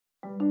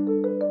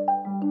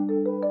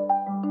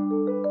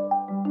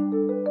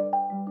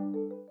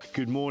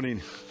Good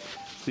morning.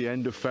 It's the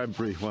end of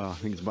February. Well, I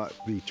think it's about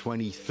the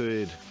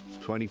 23rd,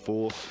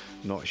 24th,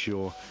 not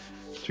sure.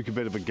 Took a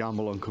bit of a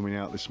gamble on coming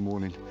out this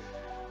morning.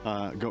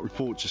 Got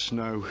reports of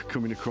snow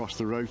coming across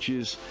the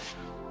Roaches,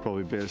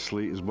 probably a bit of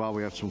sleet as well.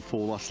 We had some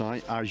fall last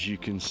night, as you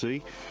can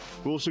see.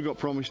 We also got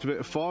promised a bit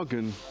of fog,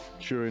 and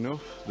sure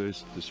enough,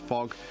 there's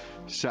fog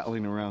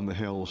settling around the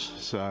hills.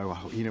 So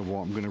you know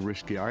what, I'm going to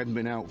risk it. I hadn't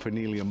been out for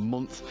nearly a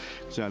month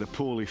because I had a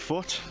poorly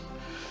foot,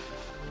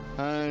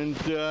 and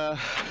well,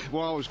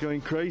 I was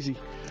going crazy.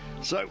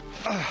 So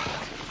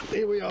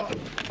here we are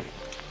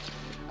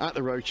at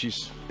the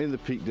Roaches in the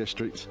Peak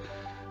District.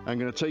 I'm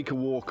going to take a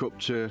walk up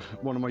to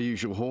one of my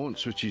usual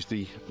haunts, which is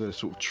the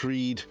sort of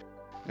treed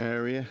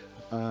area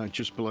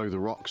just below the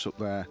rocks up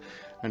there,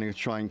 and I'm going to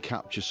try and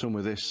capture some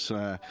of this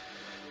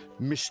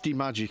misty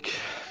magic.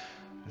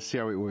 Let's see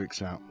how it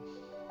works out.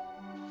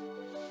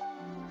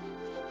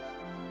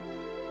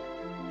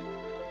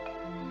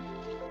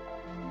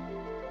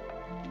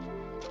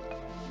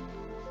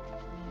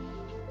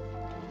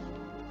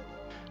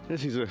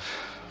 This is a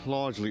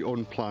largely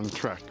unplanned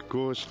trek, of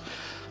course.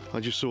 I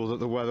just saw that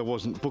the weather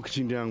wasn't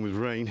bucketing down with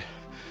rain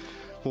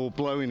or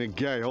blowing a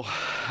gale,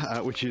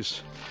 which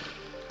is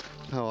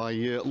how I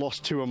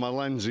lost 2 of my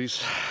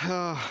lenses.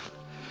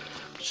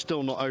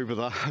 Still not over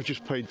that. I've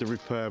just paid the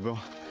repair bill.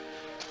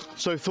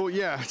 So I thought,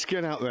 yeah, let's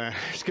get out there.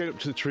 Let's get up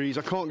to the trees.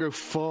 I can't go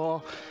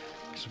far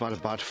because I've had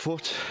a bad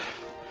foot.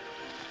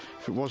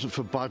 If it wasn't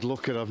for bad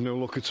luck, I'd have no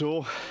luck at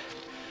all.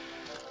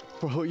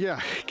 But I thought, yeah,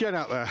 get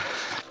out there.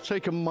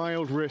 Take a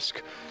mild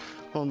risk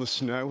on the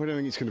snow. I don't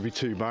think it's going to be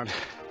too bad.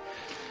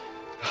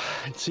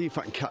 And see if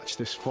I can catch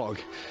this fog.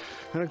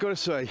 And I've got to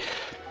say,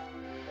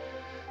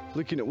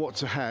 looking at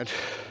what's ahead,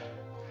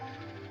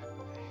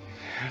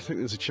 I think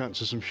there's a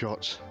chance of some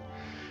shots.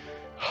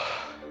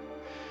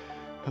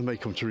 I may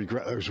come to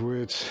regret those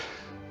words.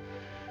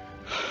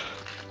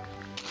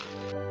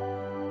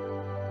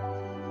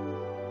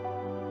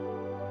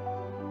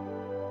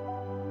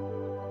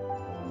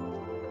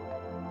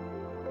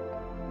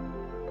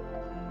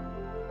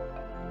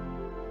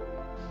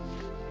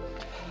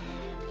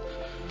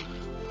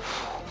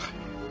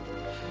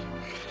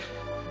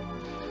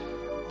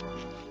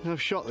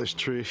 I've shot this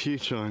tree a few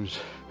times.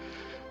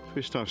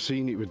 First I've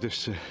seen it with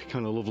this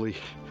kind of lovely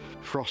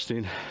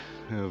frosting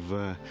of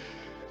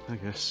I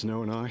guess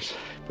snow and ice,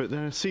 but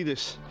then I see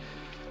this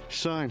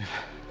sign: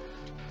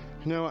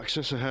 no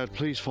access ahead,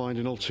 please find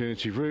an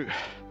alternative route.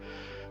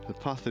 The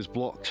path is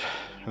blocked,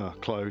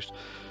 closed.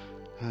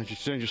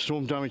 Just dangerous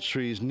storm damaged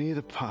trees near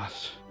the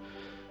path.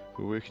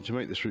 We're working to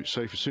make this route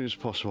safe as soon as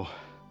possible.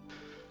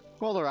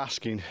 Well, they're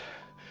asking,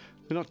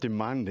 they're not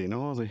demanding,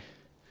 are they?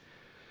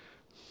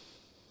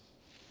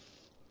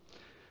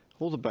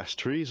 All the best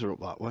trees are up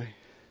that way.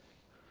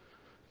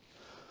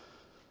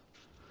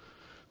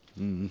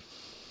 Going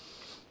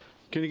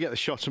to get the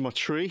shot of my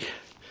tree.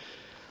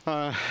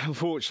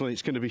 Unfortunately,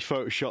 it's going to be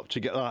photoshopped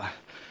to get that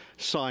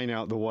sign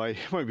out the way.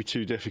 It won't be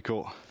too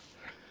difficult.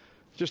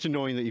 Just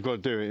annoying that you've got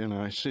to do it, you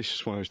know. It's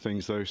just one of those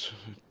things, those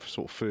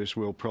sort of first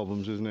world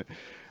problems, isn't it?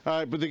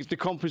 But the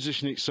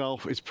composition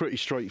itself is pretty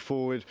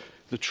straightforward.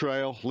 The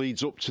trail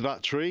leads up to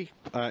that tree.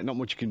 Not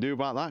much you can do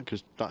about that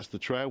because that's the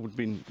trail. Would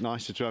be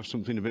nicer to have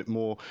something a bit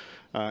more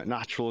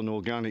natural and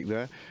organic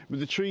there. But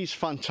the tree's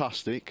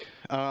fantastic.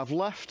 I've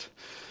left,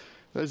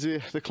 there's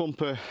the clump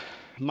of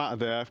matter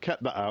there. I've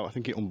kept that out. I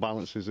think it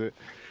unbalances it.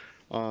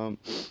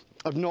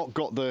 I've not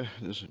got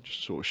just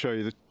sort of show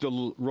you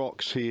the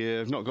rocks here.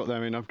 I've not got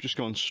them in. I've just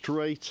gone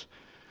straight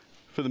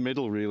for the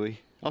middle, really.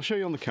 I'll show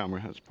you on the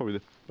camera. That's probably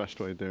the best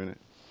way of doing it.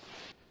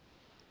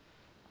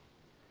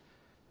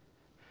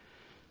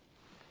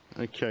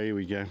 Okay, here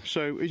we go.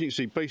 So as you can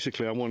see,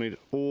 basically I wanted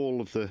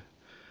all of the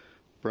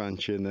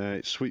branch in there.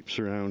 It sweeps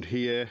around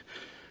here,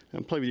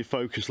 and play with your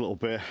focus a little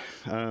bit.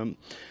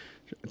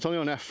 It's only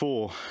on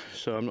f4,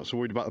 so I'm not so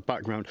worried about the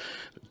background.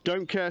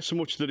 Don't care so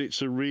much that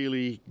it's a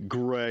really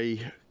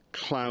grey,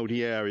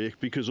 cloudy area,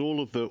 because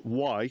all of the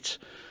white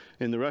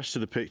in the rest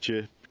of the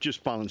picture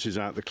just balances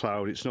out the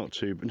cloud. It's not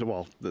too,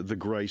 well, the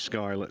grey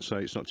sky, let's say,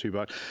 it's not too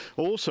bad.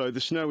 Also,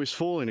 the snow is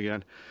falling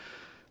again,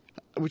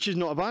 which is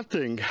not a bad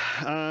thing.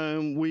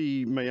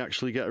 We may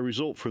actually get a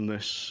result from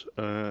this.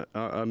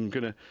 I'm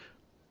going to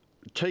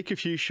take a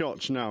few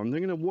shots now, and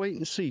they're going to wait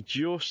and see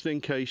just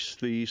in case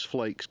these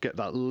flakes get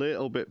that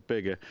little bit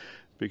bigger,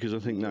 because I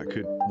think that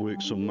could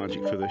work some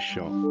magic for this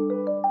shot.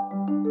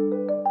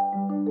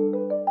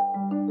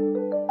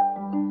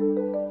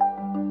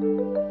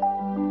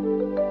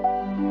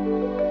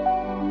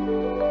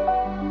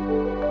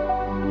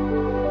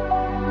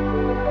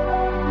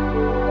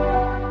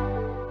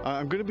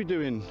 I'm going to be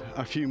doing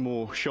a few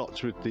more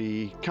shots with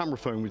the camera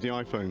phone, with the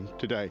iPhone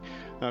today.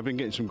 I've been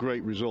getting some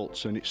great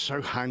results, and it's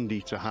so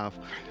handy to have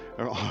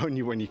on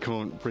you when you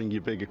can't bring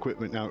your big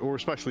equipment out, or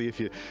especially if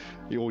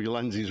all your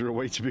lenses are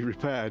away to be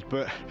repaired.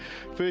 But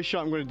first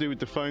shot I'm going to do with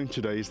the phone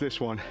today is this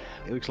one.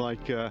 It looks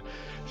like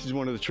this is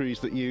one of the trees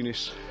that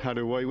Eunice had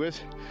her way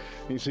with.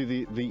 You can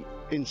see the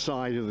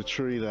inside of the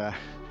tree there.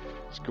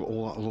 It's got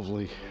all that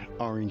lovely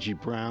orangey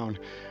brown,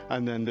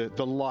 and then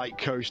the light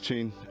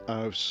coating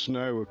of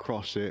snow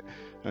across it,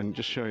 and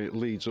just show you it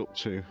leads up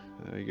to,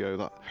 there you go,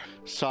 that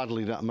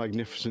sadly that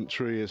magnificent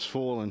tree has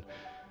fallen,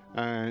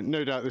 and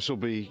no doubt this will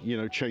be, you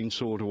know,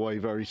 chainsawed away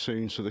very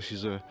soon. So this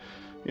is a,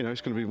 you know, it's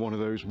going to be one of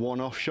those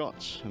one-off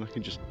shots, and I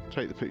can just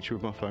take the picture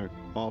with my phone.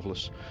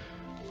 Marvelous.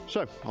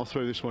 So I'll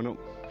throw this one up,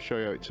 show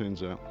you how it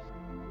turns out.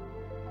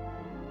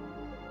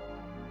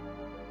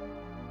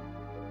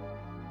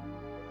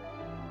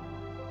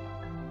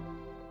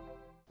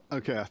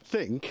 Okay, I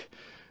think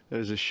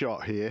there's a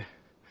shot here,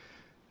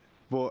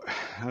 but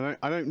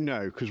I don't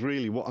know, because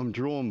really what I'm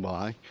drawn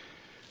by,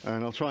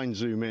 and I'll try and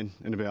zoom in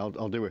a bit,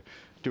 I'll do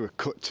a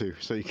cut to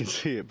so you can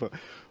see it, but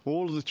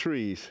all of the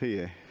trees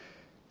here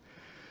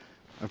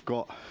have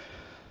got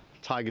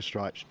tiger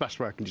stripes,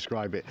 best way I can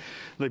describe it.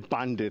 They're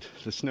banded,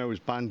 the snow is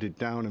banded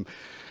down them.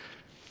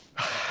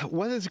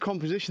 Whether there's a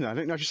composition there, I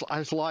don't know, I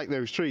just like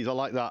those trees. I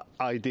like that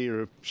idea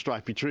of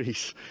stripy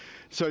trees.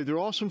 So there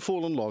are some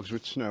fallen logs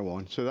with snow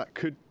on, so that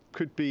could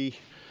be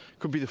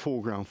the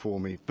foreground for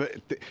me, but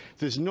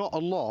there's not a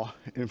lot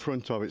in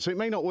front of it, so it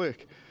may not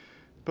work,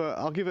 but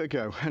I'll give it a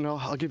go, and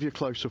I'll give you a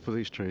close-up of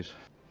these trees.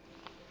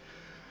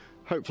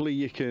 Hopefully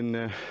you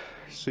can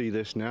see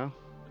this now.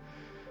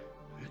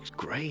 It's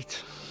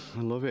great,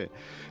 I love it.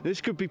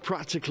 This could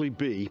practically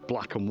be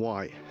black and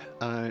white,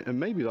 and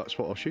maybe that's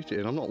what I'll shoot it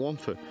in. I'm not one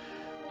for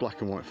black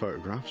and white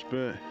photographs,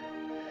 but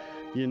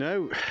you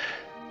know,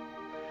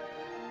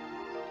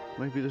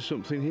 maybe there's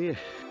something here.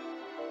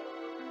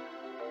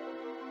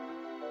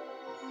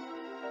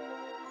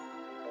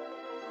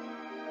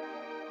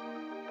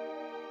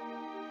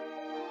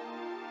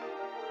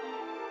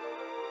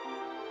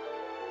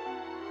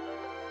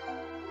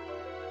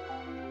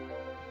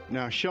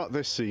 Now, I shot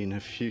this scene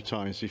a few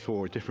times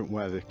before, different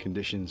weather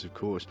conditions, of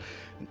course.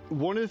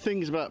 One of the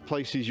things about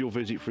places you'll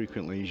visit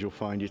frequently is you'll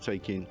find you're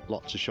taking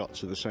lots of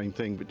shots of the same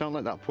thing, but don't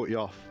let that put you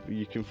off.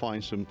 You can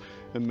find some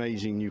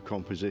amazing new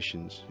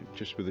compositions,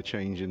 just with a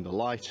change in the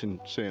light and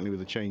certainly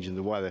with a change in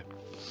the weather.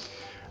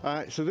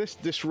 So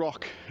this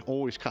rock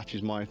always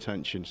catches my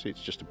attention. See,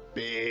 it's just a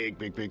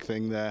big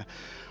thing there.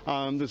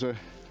 There's a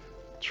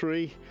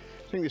tree.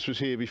 I think this was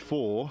here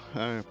before,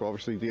 but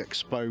obviously the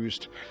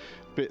exposed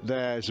bit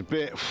there is a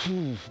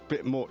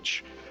bit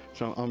much,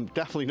 so I'm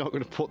definitely not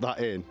going to put that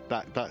in.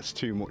 That's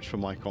too much for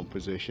my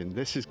composition.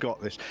 This has got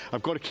this,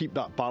 I've got to keep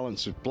that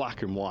balance of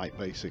black and white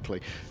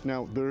basically.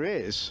 Now there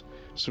is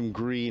some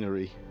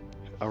greenery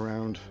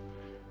around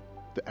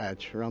the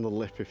edge, around the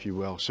lip if you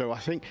will, so I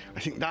think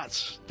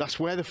that's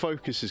where the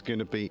focus is going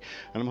to be,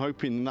 and I'm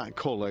hoping that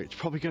colour, it's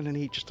probably going to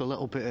need just a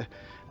little bit of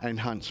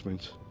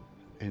enhancement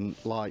in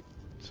light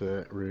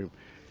room.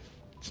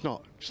 It's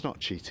not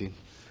cheating.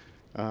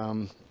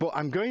 But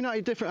I'm going at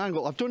a different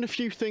angle. I've done a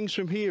few things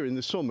from here in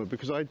the summer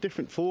because I had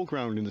different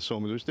foreground in the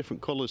summer. There's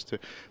different colours to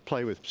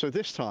play with. So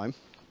this time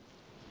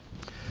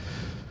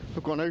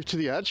I've gone out to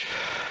the edge,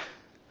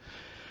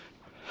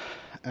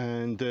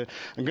 and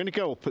I'm going to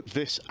go up at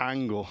this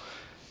angle,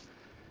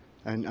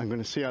 and I'm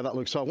going to see how that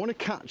looks. So I want to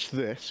catch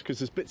this because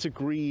there's bits of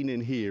green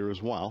in here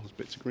as well. There's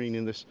bits of green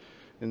in this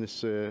I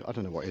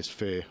don't know what it is,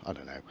 fir, I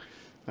don't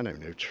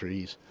know,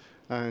 trees,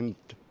 and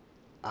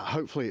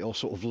hopefully it'll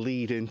sort of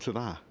lead into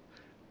that.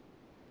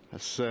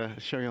 Let's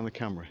show you on the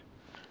camera.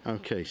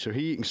 Okay, so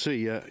here you can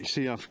see,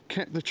 I've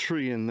kept the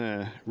tree in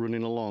there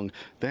running along.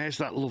 There's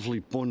that lovely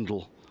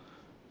bundle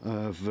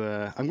of,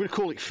 I'm going to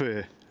call it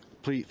fir.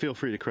 Please feel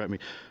free to correct me.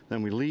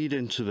 Then we lead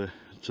into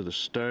the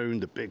stone,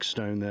 the big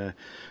stone there,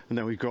 and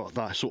then we've got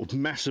that sort of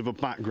mess of a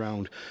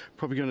background.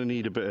 Probably going to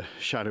need a bit of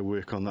shadow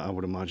work on that, I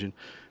would imagine.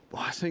 But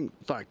I think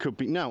that could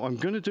be. Now I'm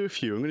going to do a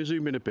few. I'm going to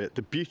zoom in a bit.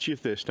 The beauty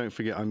of this, don't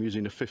forget, I'm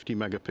using a 50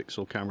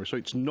 megapixel camera, so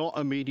it's not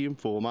a medium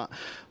format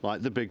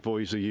like the big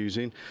boys are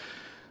using.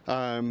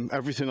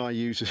 Everything I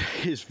use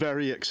is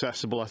very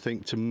accessible, I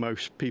think, to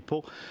most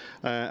people,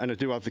 and I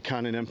do have the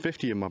Canon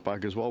M50 in my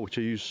bag as well, which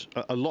I use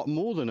a lot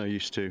more than I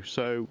used to.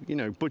 So, you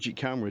know, budget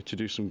camera to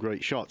do some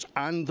great shots,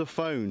 and the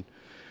phone.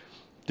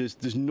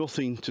 There's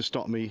nothing to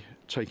stop me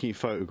taking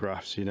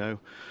photographs, you know.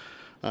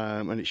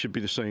 And it should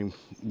be the same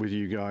with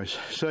you guys.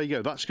 So there you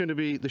go, that's going to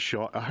be the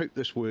shot. I hope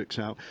this works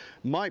out.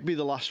 Might be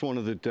the last one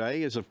of the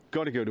day, as I've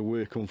got to go to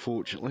work,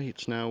 unfortunately.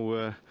 It's now,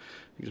 I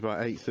think it's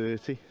about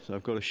 8:30, so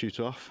I've got to shoot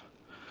off.